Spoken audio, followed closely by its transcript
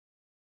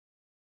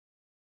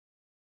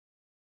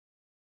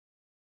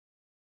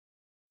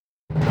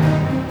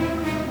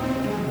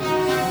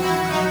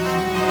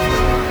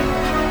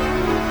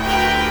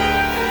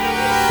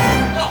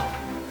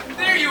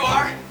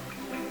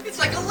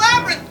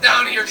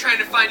trying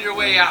to find your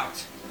way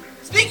out.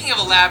 Speaking of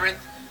a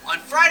labyrinth, on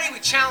Friday we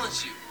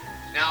challenged you.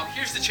 Now,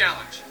 here's the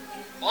challenge.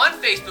 On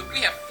Facebook,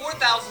 we have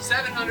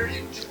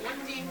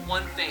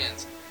 4,721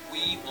 fans.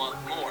 We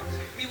want more.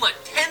 We want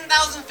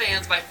 10,000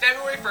 fans by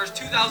February 1st,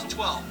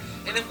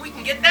 2012. And if we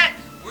can get that,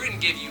 we're going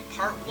to give you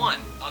part 1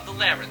 of The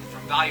Labyrinth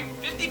from volume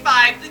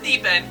 55, The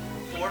Deep End,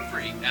 for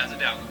free as a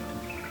download.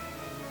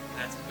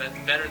 That's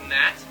better than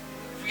that.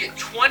 If we get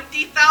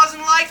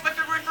 20,000 likes by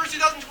February 1st,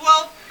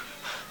 2012,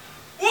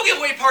 we'll give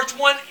away parts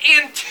 1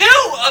 and 2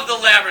 of The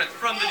Labyrinth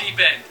from The Deep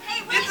End.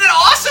 Hey, Isn't that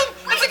awesome?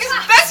 That's like as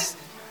best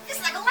as...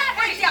 It's like a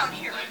labyrinth down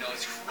here. I know,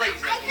 it's crazy.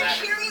 I can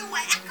hear you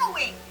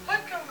echoing. But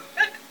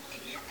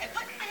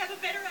I have a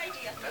better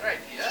idea. Better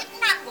idea?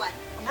 Not one.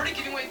 I'm already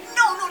giving away...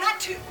 No,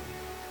 not 2.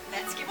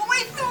 Let's give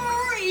away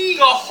 3.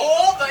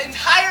 The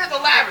entire The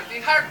Labyrinth, the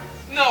entire...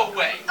 No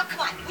way. Oh, come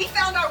on. We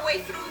found our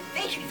way through.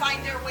 They can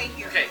find their way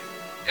here.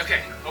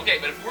 Okay,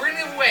 but if we're going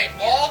to give away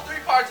all 3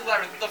 parts of The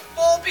Labyrinth, the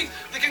full piece,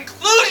 the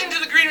conclusion to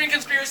the Green Ring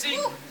Conspiracy,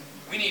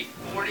 we need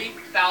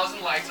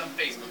 40,000 likes on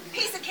Facebook.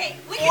 Piece of cake.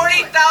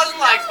 40,000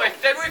 likes by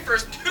February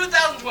 1st,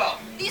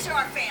 2012. These are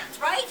our fans,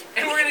 right?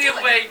 And we're going to give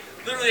away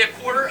literally a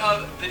quarter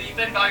of The Deep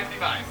End Volume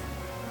 55.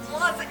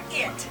 Love it.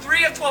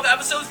 3 of 12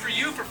 episodes for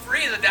you for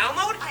free as a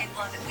download? I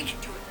love it. We can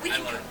do it. We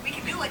can do it. We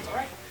can do it. All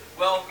right.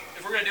 Well,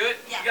 if we're going to do it,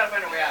 we got to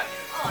find our way out of here.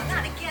 Oh,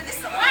 not again. This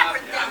is a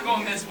labyrinth. I'm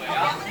going this way. Okay,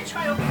 I'm going to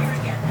try over here.